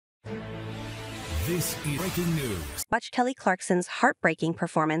This is breaking news. Watch Kelly Clarkson's heartbreaking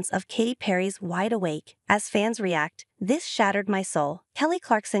performance of Katy Perry's Wide Awake. As fans react, "This shattered my soul." Kelly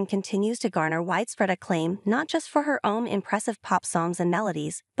Clarkson continues to garner widespread acclaim not just for her own impressive pop songs and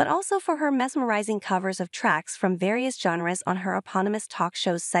melodies, but also for her mesmerizing covers of tracks from various genres on her eponymous talk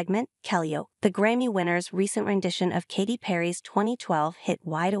show's segment, Kellyoke. The Grammy winner's recent rendition of Katy Perry's 2012 hit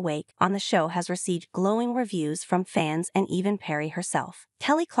Wide Awake on the show has received glowing reviews from fans and even Perry herself.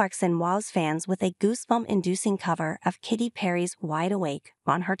 Kelly Clarkson wows fans with a goosebump-inducing cover of Katy Perry's Wide Awake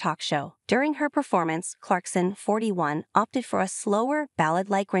on her talk show. During her performance, Clarkson, 41, opted for a slower,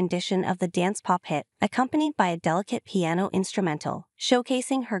 ballad-like rendition of the dance-pop hit, accompanied by a delicate piano instrumental,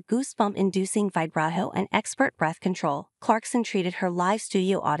 showcasing her goosebump-inducing vibrato and expert breath control. Clarkson treated her live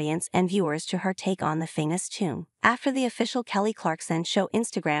studio audience and viewers to her take on the famous tune. After the official Kelly Clarkson Show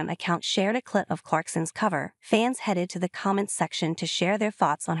Instagram account shared a clip of Clarkson's cover, fans headed to the comments section to share their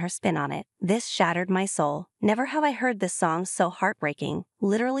thoughts on her spin on it. "This shattered my soul. Never have I heard this song so heartbreaking.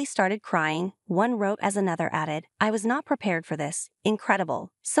 Literally started crying," one wrote as another added. "I was not prepared for this.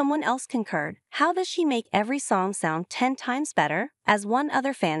 Incredible." Someone else concurred. "How does she make every song sound 10 times better?" As one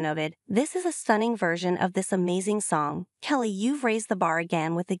other fan noted, "This is a stunning version of this amazing song. Kelly, you've raised the bar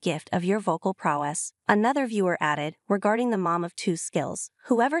again with the gift of your vocal prowess." Another viewer added, regarding the mom of two skills,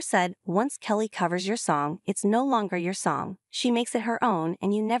 "Whoever said, once Kelly covers your song, it's no longer your song. She makes it her own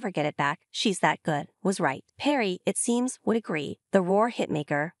and you never get it back. She's that good," was right. Perry, it seems, would agree. The Roar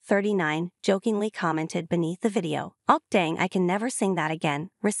hitmaker, 39, jokingly commented beneath the video, "Oh dang, I can never sing that again,"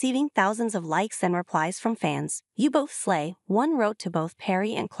 receiving thousands of likes and replies from fans. "You both slay," one wrote to both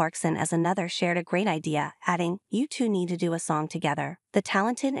Perry and Clarkson as another shared a great idea, adding, "You two need to do a song together." The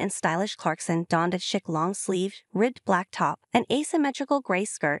talented and stylish Clarkson donned a chic long-sleeved, ribbed black top, an asymmetrical gray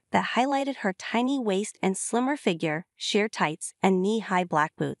skirt that highlighted her tiny waist and slimmer figure, sheer tights, and knee-high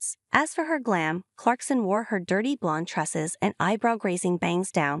black boots. As for her glam, Clarkson wore her dirty blonde tresses and eyebrow-grazing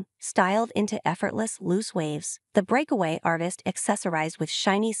bangs down, styled into effortless, loose waves. The breakaway artist accessorized with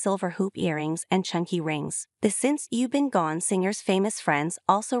shiny silver hoop earrings and chunky rings. The Since You've Been Gone singer's famous friends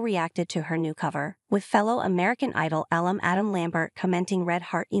also reacted to her new cover, with fellow American Idol alum Adam Lambert commenting red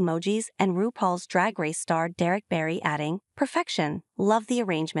heart emojis and RuPaul's Drag Race star Derek Barry adding, "Perfection. Love the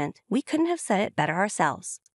arrangement. We couldn't have said it better ourselves."